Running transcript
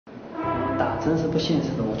打针是不现实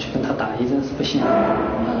的，我去跟他打一针是不现实的，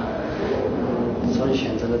所以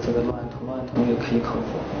选择了这个乱涂也可以口服。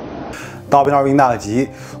大兵二兵大吉，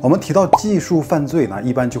我们提到技术犯罪呢，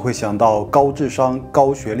一般就会想到高智商、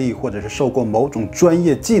高学历，或者是受过某种专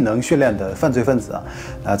业技能训练的犯罪分子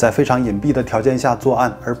在非常隐蔽的条件下作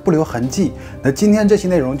案而不留痕迹。那今天这期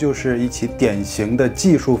内容就是一起典型的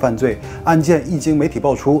技术犯罪案件，一经媒体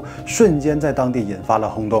爆出，瞬间在当地引发了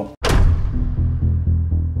轰动。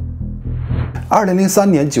2003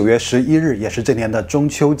年9月11日，也是这年的中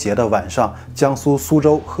秋节的晚上，江苏苏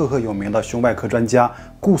州赫赫有名的胸外科专家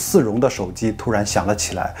顾四荣的手机突然响了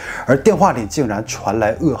起来，而电话里竟然传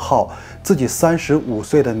来噩耗，自己35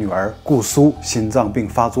岁的女儿顾苏心脏病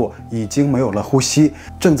发作，已经没有了呼吸，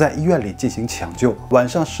正在医院里进行抢救。晚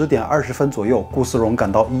上10点20分左右，顾四荣赶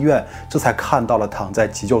到医院，这才看到了躺在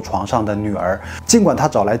急救床上的女儿。尽管他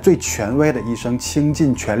找来最权威的医生，倾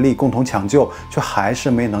尽全力共同抢救，却还是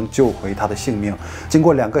没能救回她的性命。经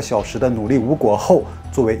过2个小时的努力无果后，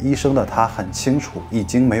作为医生的他很清楚已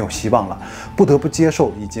经没有希望了，不得不接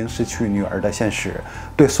受已经失去女儿的现实。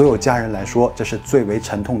对所有家人来说，这是最为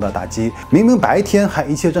沉痛的打击。明明白天还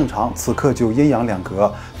一切正常，此刻就阴阳两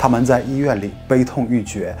隔。他们在医院里悲痛欲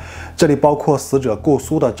绝，这里包括死者顾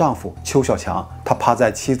苏的丈夫邱小强，他趴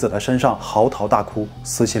在妻子的身上嚎啕大哭，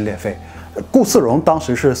撕心裂肺。顾四荣当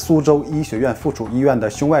时是苏州医学院附属医院的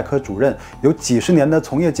胸外科主任，有几十年的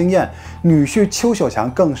从业经验。女婿邱小强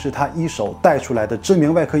更是他一手带出来的知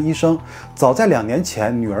名外科医生。早在2年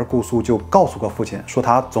前，女儿顾苏就告诉过父亲，说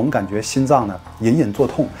她总感觉心脏隐隐作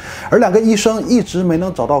痛，而2个医生一直没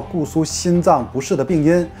能找到顾苏心脏不适的病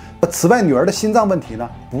因。此外，女儿的心脏问题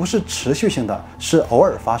不是持续性的，是偶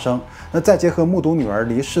尔发生。那再结合目睹女儿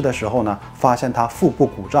离世的时候发现她腹部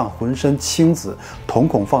鼓胀，浑身青紫，瞳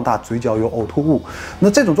孔放大，嘴角有呕吐物。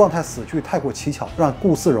那这种状态死去太过蹊跷，让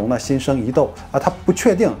顾四荣心生疑窦他不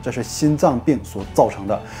确定这是心脏病所造成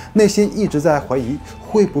的，内心一直在怀疑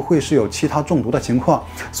会不会是有其他中毒的情况，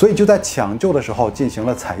所以就在抢救的时候进行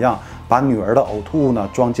了采样，把女儿的呕吐物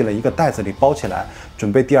装进了一个袋子里包起来，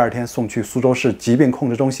准备第2天送去苏州市疾病控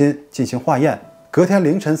制中心进行化验。隔天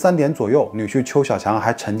凌晨3点左右，女婿邱小强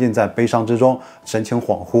还沉浸在悲伤之中，神情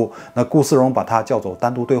恍惚。那顾四荣把他叫走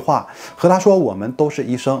单独对话，和他说：“我们都是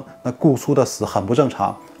医生，那顾苏的死很不正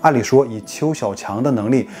常。按理说，以邱小强的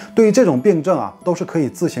能力，对于这种病症都是可以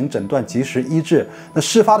自行诊断、及时医治。那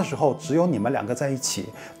事发的时候只有你们2个在一起，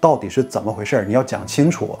到底是怎么回事？你要讲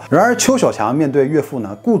清楚。”然而邱小强面对岳父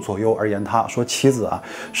顾左右而言他，说妻子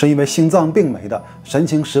是因为心脏病没的，神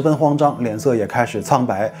情十分慌张，脸色也开始苍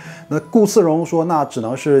白。那顾四荣说：“那只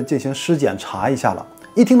能是进行尸检查一下了。”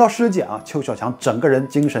一听到尸检邱小强整个人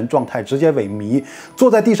精神状态直接萎靡，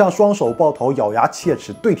坐在地上双手抱头，咬牙切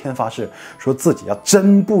齿，对天发誓，说自己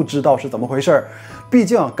真不知道是怎么回事。毕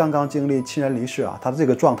竟刚刚经历亲人离世他的这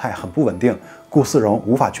个状态很不稳定，顾四荣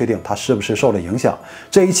无法确定他是不是受了影响，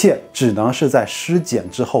这一切只能是在尸检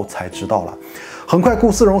之后才知道了。很快，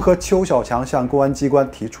顾四荣和邱小强向公安机关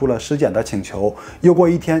提出了尸检的请求。又过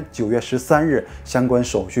1天，9月13日，相关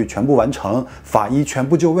手续全部完成，法医全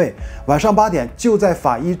部就位。晚上8点，就在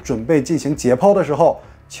法医准备进行解剖的时候，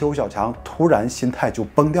邱小强突然心态就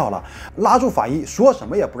崩掉了，拉住法医，说什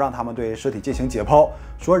么也不让他们对尸体进行解剖，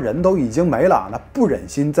说人都已经没了，不忍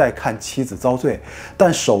心再看妻子遭罪，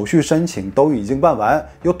但手续申请都已经办完，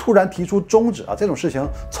又突然提出终止这种事情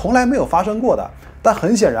从来没有发生过的。但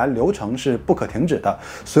很显然，流程是不可停止的。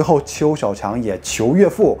随后，邱小强也求岳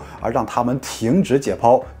父让他们停止解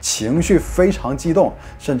剖，情绪非常激动，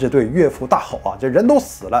甚至对岳父大吼：“这人都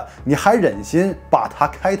死了，你还忍心把他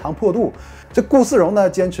开膛破肚？”这顾四荣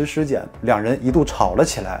坚持尸检，2人一度吵了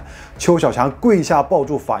起来。邱小强跪下抱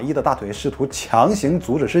住法医的大腿，试图强行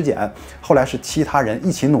阻止尸检。后来是其他人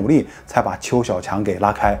一起努力，才把邱小强给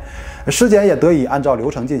拉开。尸检也得以按照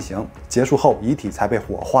流程进行。结束后，遗体才被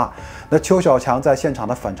火化。那邱小强在现场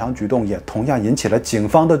的反常举动也同样引起了警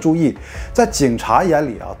方的注意。在警察眼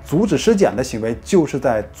里阻止尸检的行为就是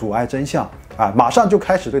在阻碍真相。马上就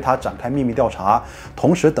开始对他展开秘密调查，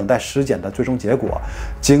同时等待尸检的最终结果。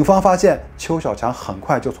警方发现邱小强很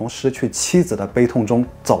快就从失去妻子的悲痛中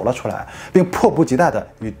走了出来，并迫不及待地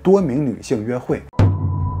与多名女性约会。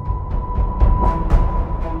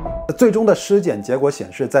最终的尸检结果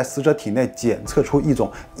显示，在死者体内检测出一种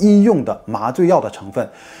医用的麻醉药的成分。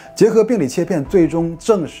结合病理切片，最终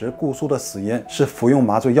证实顾苏的死因是服用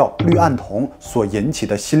麻醉药氯胺酮所引起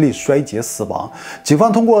的心力衰竭死亡。警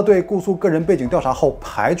方通过对顾苏个人背景调查后，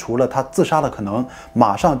排除了他自杀的可能，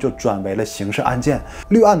马上就转为了刑事案件。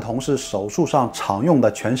氯胺酮是手术上常用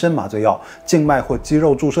的全身麻醉药，静脉或肌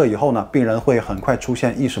肉注射以后呢，病人会很快出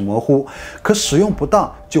现意识模糊，可使用不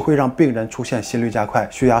当就会让病人出现心率加快、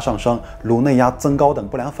血压上升、颅内压增高等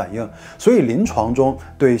不良反应。所以临床中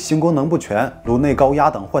对心功能不全、颅内高压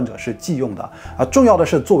等患者是忌用的。重要的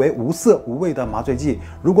是，作为无色无味的麻醉剂，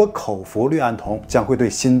如果口服氯胺酮，将会对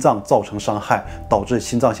心脏造成伤害，导致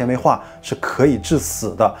心脏纤维化，是可以致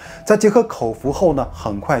死的。再结合口服后呢，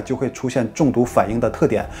很快就会出现中毒反应的特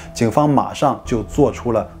点。警方马上就做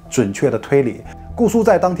出了准确的推理。顾苏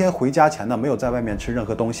在当天回家前呢，没有在外面吃任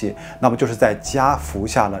何东西，那么就是在家服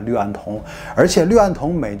下了氯胺酮，而且氯胺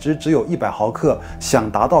酮每支只有100毫克，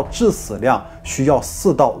想达到致死量需要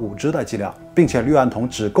4到5支的剂量，并且氯胺酮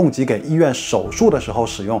只供给给医院手术的时候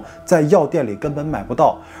使用，在药店里根本买不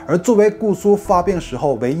到。而作为顾苏发病时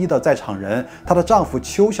候唯一的在场人，她的丈夫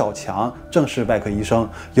邱小强正是外科医生，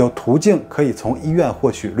有途径可以从医院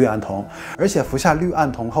获取氯胺酮，而且服下氯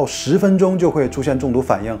胺酮后10分钟就会出现中毒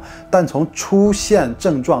反应，但从出现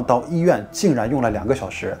症状到医院竟然用了2个小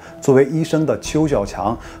时。作为医生的邱小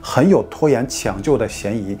强很有拖延抢救的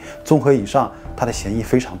嫌疑，综合以上，他的嫌疑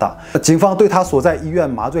非常大。警方对他所在医院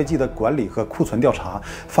麻醉剂的管理和库存调查，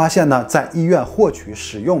发现呢，在医院获取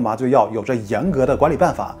使用麻醉药有着严格的管理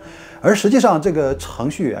办法。而实际上，这个程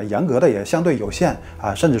序严格的也相对有限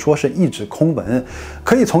甚至说是一纸空文。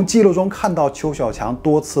可以从记录中看到邱小强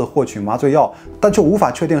多次获取麻醉药，但却无法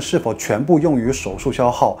确定是否全部用于手术消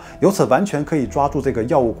耗，由此完全可以抓住这个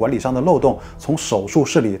药物管理上的漏洞，从手术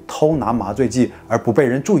室里偷拿麻醉剂而不被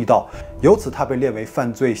人注意到，由此他被列为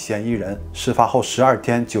犯罪嫌疑人。事发后12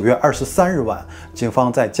天，9月23日晚，警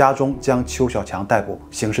方在家中将邱小强逮捕，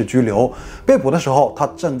刑事拘留。被捕的时候，他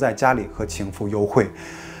正在家里和情妇幽会。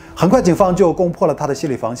很快，警方就攻破了他的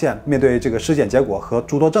心理防线。面对这个尸检结果和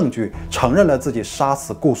诸多证据，承认了自己杀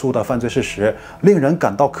死顾苏的犯罪事实。令人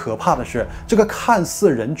感到可怕的是，这个看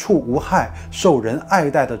似人畜无害、受人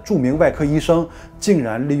爱戴的著名外科医生，竟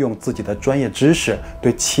然利用自己的专业知识，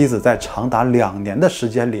对妻子在长达2年的时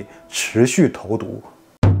间里持续投毒。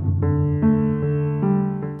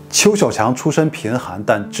邱小强出身贫寒，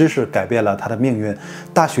但知识改变了他的命运。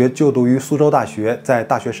大学就读于苏州大学，在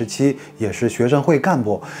大学时期也是学生会干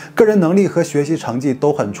部，个人能力和学习成绩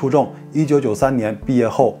都很出众。1993年毕业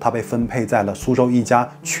后，他被分配在了苏州一家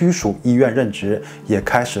区属医院任职，也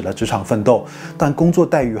开始了职场奋斗。但工作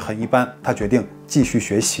待遇很一般，他决定继续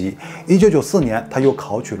学习。1994年，他又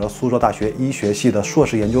考取了苏州大学医学系的硕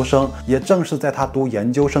士研究生。也正是在他读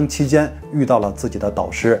研究生期间，遇到了自己的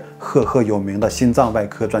导师，赫赫有名的心脏外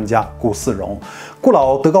科专家顾嗣荣。顾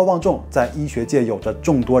老德高望重，在医学界有着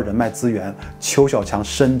众多人脉资源。邱小强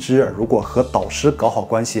深知，如果和导师搞好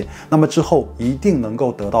关系，那么之后一定能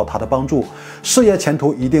够得到他的帮助，事业前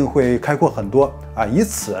途一定会开阔很多以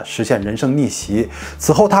此实现人生逆袭。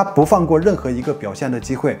此后，他不放过任何一个表现的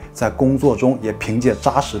机会，在工作中也凭借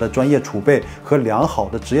扎实的专业储备和良好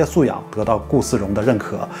的职业素养，得到顾嗣荣的认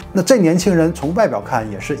可。那这年轻人从外表看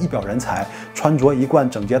也是一表人才，穿着一贯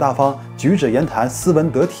整洁大方，举止言谈斯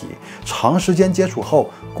文得体。长时间接触后，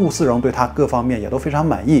顾嗣荣对他各方面也都非常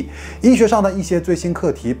满意。医学上的一些最新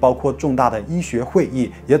课题，包括重大的医学会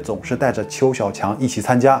议，也总是带着邱小强一起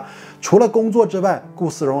参加。除了工作之外，顾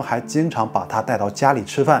嗣荣还经常把他带到家里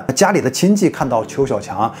吃饭。家里的亲戚看到邱小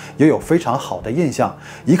强也有非常好的印象，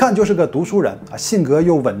一看就是个读书人性格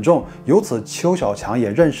又稳重。由此，邱小强也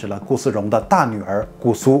认识了顾嗣荣的大女儿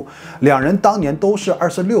顾苏。两人当年都是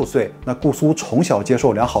26岁。那顾苏从小接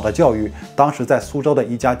受良好的教育，当时在苏州的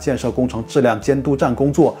一家建设工程质量监督站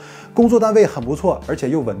工作，工作单位很不错，而且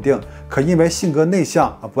又稳定。可因为性格内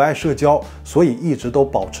向不爱社交，所以一直都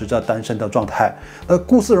保持着单身的状态。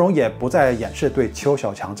顾嗣荣也不再掩饰对邱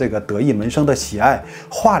小强这个得意门生的喜爱，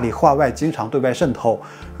话里话外经常对外渗透。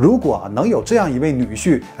如果能有这样一位女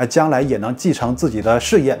婿，将来也能继承自己的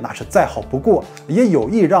事业，那是再好不过，也有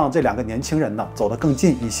意让这两个年轻人呢走得更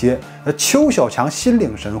近一些。邱小强心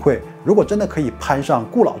领神会，如果真的可以攀上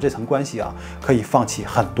顾老这层关系可以放弃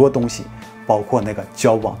很多东西，包括那个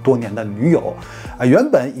交往多年的女友。原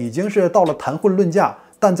本已经是到了谈婚论嫁，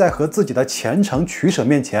但在和自己的前程取舍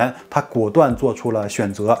面前，他果断做出了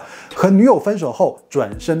选择。和女友分手后，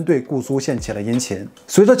转身对顾苏献起了殷勤。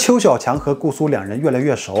随着邱小强和顾苏两人越来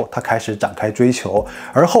越熟，他开始展开追求，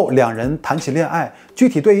而后两人谈起恋爱。具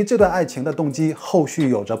体对于这段爱情的动机，后续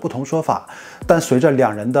有着不同说法。但随着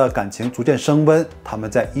两人的感情逐渐升温，他们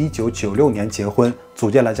在1996年结婚，组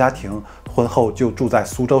建了家庭。婚后就住在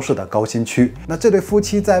苏州市的高新区。那这对夫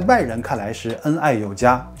妻在外人看来是恩爱有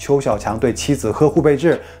加，邱小强对妻子呵护备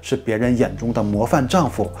至，是别人眼中的模范丈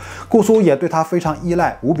夫。顾苏也对他非常依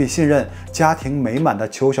赖，无比信任。家庭美满的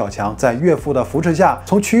邱小强在岳父的扶持下，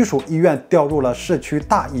从区属医院调入了市区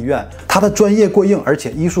大医院。他的专业过硬，而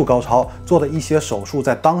且医术高超，做的一些手术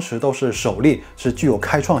在当时都是首例，是具有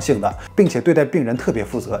开创性的，并且对待病人特别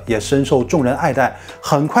负责，也深受众人爱戴。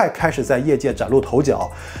很快开始在业界崭露头角，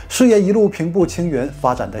事业一路平步青云，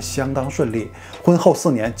发展的相当顺利。婚后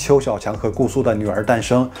4年，邱小强和顾苏的女儿诞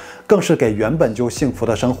生，更是给原本就幸福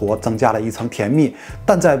的生活增加了一层甜蜜，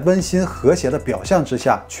但在温馨和谐的表象之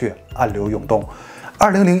下，却暗流涌动。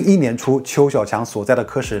2001年初，邱小强所在的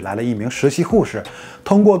科室来了一名实习护士，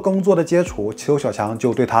通过工作的接触，邱小强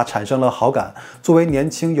就对她产生了好感。作为年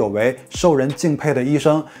轻有为、受人敬佩的医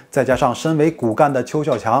生，再加上身为骨干的邱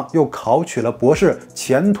小强又考取了博士，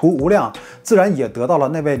前途无量，自然也得到了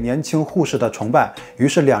那位年轻护士的崇拜。于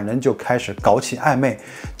是两人就开始搞起暧昧。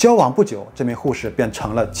交往不久，这名护士便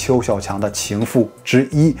成了邱小强的情妇之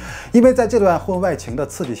一。因为在这段婚外情的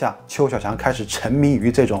刺激下，邱小强开始沉迷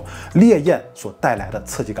于这种烈焰所带来的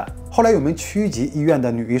刺激感。后来有名区级医院的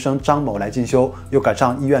女医生张某来进修，又赶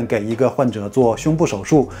上医院给一个患者做胸部手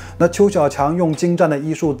术。那邱小强用精湛的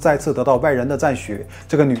医术再次得到外人的赞许，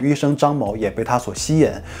这个女医生张某也被他所吸引。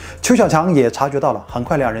邱小强也察觉到了，很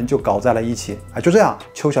快两人就搞在了一起。就这样，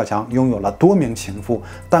邱小强拥有了多名情妇，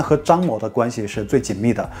但和张某的关系是最紧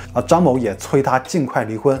密的。张某也催他尽快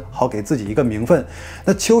离婚，好给自己一个名分。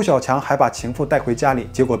那邱小强还把情妇带回家里，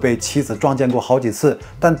结果被妻子撞见过好几次，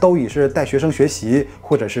但都以是带学生学习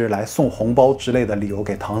或者是来送红包之类的理由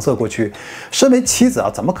给搪塞过去。身为妻子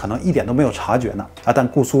怎么可能一点都没有察觉呢？但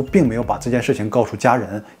顾苏并没有把这件事情告诉家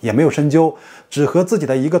人，也没有深究，只和自己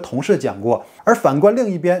的一个同事讲过。而反观另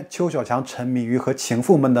一边，邱小强沉迷于和情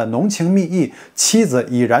妇们的浓情蜜意，妻子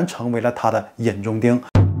已然成为了他的眼中钉。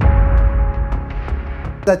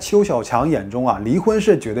在邱小强眼中离婚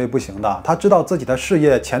是绝对不行的。他知道自己的事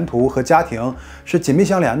业前途和家庭是紧密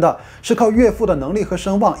相连的，是靠岳父的能力和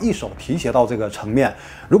声望一手提携到这个层面。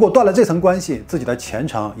如果断了这层关系，自己的前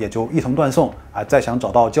程也就一同断送再想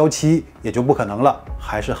找到娇妻也就不可能了，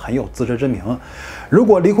还是很有自知之明。如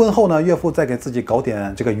果离婚后呢，岳父再给自己搞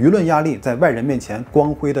点这个舆论压力，在外人面前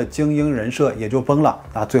光辉的精英人设也就崩了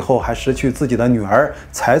最后还失去自己的女儿，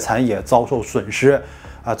财产也遭受损失。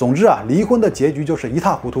总之离婚的结局就是一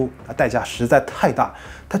塌糊涂，代价实在太大。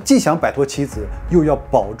他既想摆脱妻子，又要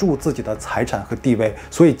保住自己的财产和地位，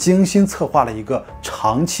所以精心策划了一个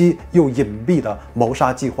长期又隐蔽的谋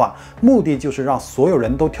杀计划，目的就是让所有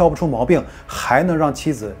人都挑不出毛病，还能让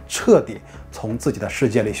妻子彻底从自己的世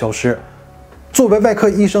界里消失。作为外科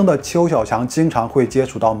医生的邱小强经常会接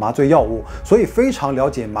触到麻醉药物，所以非常了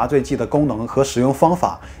解麻醉剂的功能和使用方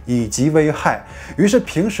法以及危害。于是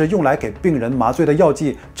平时用来给病人麻醉的药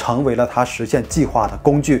剂成为了他实现计划的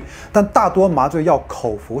工具。但大多麻醉药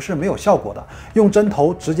口服是没有效果的，用针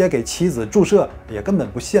头直接给妻子注射也根本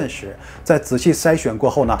不现实。在仔细筛选过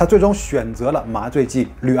后呢，他最终选择了麻醉剂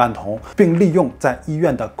氯胺酮，并利用在医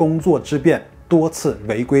院的工作之便多次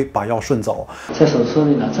违规把药顺走。在手术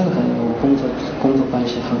里呢，这个很有工作关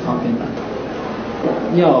系，很方便的。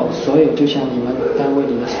药所有就像你们单位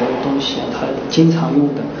里的所有东西它经常用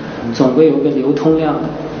的，总归有个流通量的。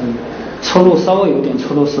出入稍微有点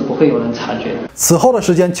出入是不会有人察觉的。此后的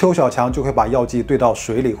时间，邱小强就会把药剂兑到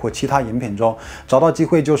水里或其他饮品中，找到机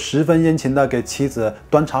会就十分殷勤地给妻子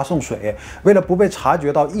端茶送水。为了不被察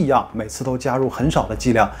觉到异样，每次都加入很少的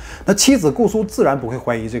剂量。那妻子顾苏自然不会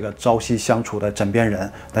怀疑这个朝夕相处的枕边人。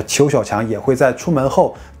那邱小强也会在出门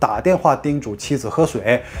后打电话叮嘱妻子喝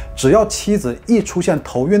水，只要妻子一出现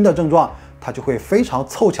头晕的症状，他就会非常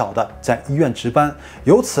凑巧的在医院值班。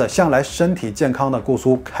由此，向来身体健康的顾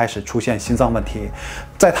苏开始出现心脏问题。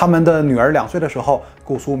在他们的女儿2岁的时候，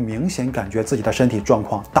顾苏明显感觉自己的身体状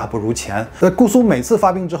况大不如前。顾苏每次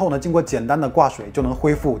发病之后呢，经过简单的挂水就能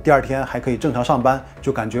恢复，第2天还可以正常上班，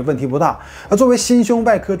就感觉问题不大。作为心胸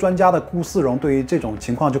外科专家的顾四荣对于这种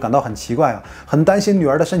情况就感到很奇怪很担心女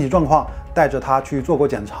儿的身体状况，带着她去做过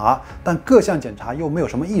检查，但各项检查又没有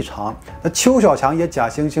什么异常。邱小强也假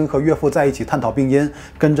惺惺和岳父在一起探讨病因，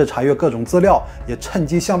跟着查阅各种资料，也趁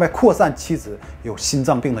机向外扩散妻子有心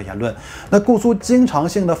脏病的言论。顾苏经常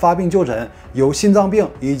性的发病就诊，有心脏病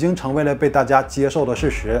已经成为了被大家接受的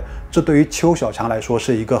事实。这对于邱小强来说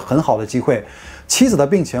是一个很好的机会。妻子的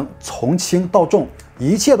病情从轻到重，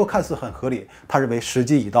一切都看似很合理，他认为时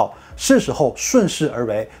机已到，是时候顺势而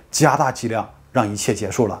为，加大剂量，让一切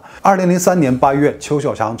结束了。2003年8月，邱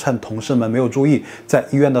小强趁同事们没有注意，在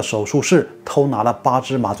医院的手术室偷拿了8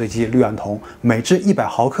支麻醉剂氯胺酮，每支100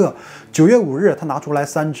毫克。9月5日，他拿出来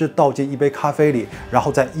3支倒进一杯咖啡里，然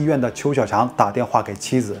后在医院的邱小强打电话给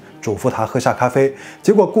妻子，嘱咐他喝下咖啡。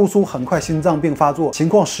结果顾苏很快心脏病发作，情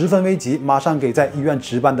况十分危急，马上给在医院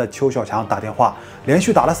值班的邱小强打电话，连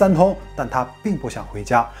续打了3通，但他并不想回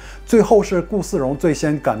家。最后是顾四荣最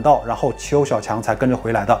先赶到，然后邱小强才跟着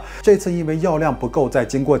回来的。这次因为药量不够，在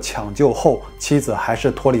经过抢救后，妻子还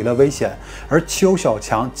是脱离了危险。而邱小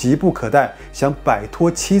强急不可待，想摆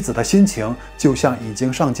脱妻子的心情，就像已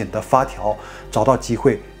经上紧的发条，找到机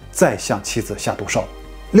会再向妻子下毒手。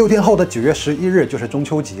6天后的9月11日就是中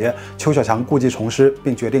秋节，邱小强故技重施，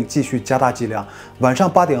并决定继续加大剂量。晚上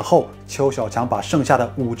8点后，邱小强把剩下的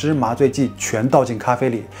5支麻醉剂全倒进咖啡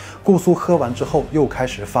里。顾苏喝完之后又开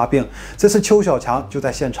始发病，这次邱小强就在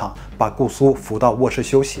现场把顾苏扶到卧室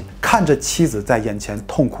休息，看着妻子在眼前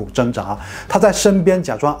痛苦挣扎，他在身边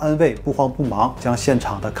假装安慰，不慌不忙将现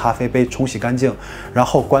场的咖啡杯冲洗干净，然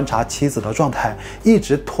后观察妻子的状态，一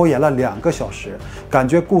直拖延了2个小时，感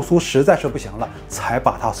觉顾苏实在是不行了，才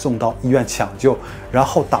把他送到医院抢救，然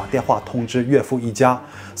后打电话通知岳父一家。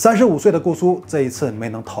35岁的顾苏这一次没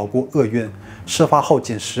能逃过厄运。事发后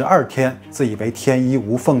仅12天，自以为天衣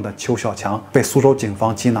无缝的邱小强被苏州警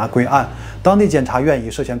方缉拿归案，当地检察院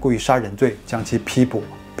以涉嫌故意杀人罪将其批捕，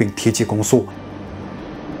并提起公诉。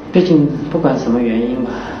毕竟不管什么原因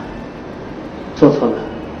吧，做错了，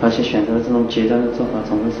而且选择了这种极端的做法，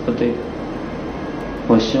总归是不对的。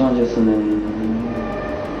我希望就是能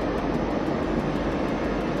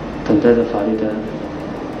等待着法律的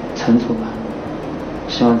惩处吧，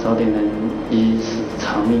希望早点能以死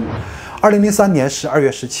偿命。2003年12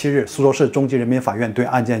月17日，苏州市中级人民法院对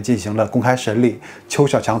案件进行了公开审理。邱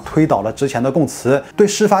小强推倒了之前的供词，对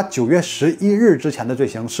事发9月11日之前的罪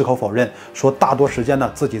行矢口否认，说大多时间呢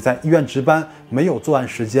自己在医院值班，没有作案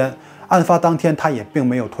时间。案发当天，他也并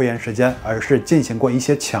没有拖延时间，而是进行过一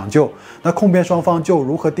些抢救。那控辩双方就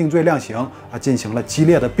如何定罪量刑进行了激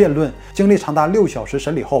烈的辩论。经历长达6小时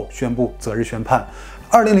审理后，宣布择日宣判。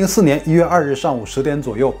2004年1月2日上午10点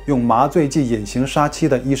左右，用麻醉剂隐形杀妻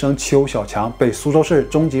的医生邱小强被苏州市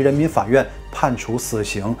中级人民法院判处死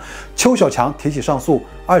刑。邱小强提起上诉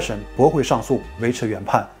，2审驳回上诉，维持原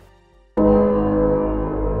判。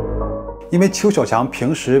因为邱小强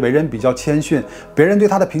平时为人比较谦逊，别人对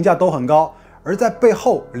他的评价都很高。而在背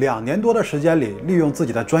后2年多的时间里，利用自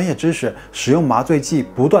己的专业知识，使用麻醉剂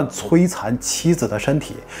不断摧残妻子的身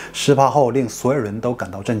体。事发后令所有人都感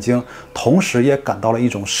到震惊，同时也感到了一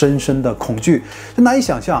种深深的恐惧。就难以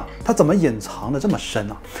想象他怎么隐藏的这么深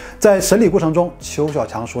啊！在审理过程中，邱小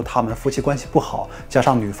强说他们夫妻关系不好，加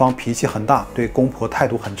上女方脾气很大，对公婆态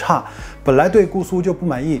度很差。本来对顾苏就不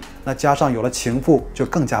满意，那加上有了情妇，就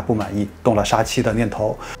更加不满意，动了杀妻的念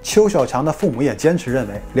头。邱小强的父母也坚持认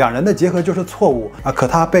为2人的结合就是错误啊，可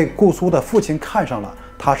他被顾苏的父亲看上了，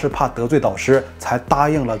他是怕得罪导师才答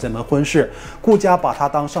应了这门婚事。顾家把他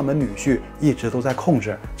当上门女婿，一直都在控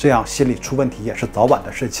制，这样心理出问题也是早晚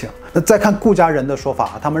的事情。那再看顾家人的说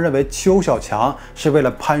法，他们认为邱小强是为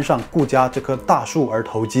了攀上顾家这棵大树而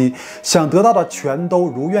投机，想得到的全都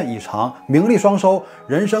如愿以偿，名利双收，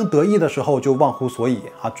人生得意的时候就忘乎所以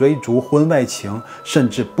追逐婚外情，甚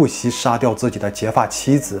至不惜杀掉自己的结发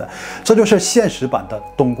妻子。这就是现实版的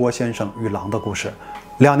东郭先生与狼的故事。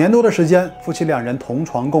2年多的时间，夫妻2人同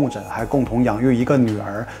床共枕，还共同养育一个女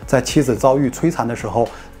儿。在妻子遭遇摧残的时候，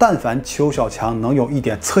但凡邱小强能有一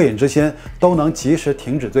点恻隐之心，都能及时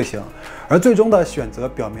停止罪行。而最终的选择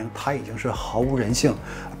表明，他已经是毫无人性。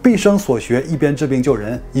毕生所学，一边治病救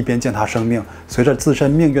人，一边践踏生命。随着自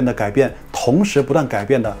身命运的改变，同时不断改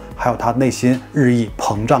变的还有他内心日益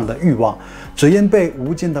膨胀的欲望。只因被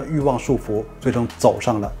无尽的欲望束缚，最终走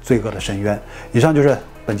上了罪恶的深渊。以上就是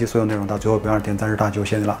本期所有内容，到最后不要点赞、日大就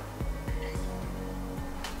谢谢你了。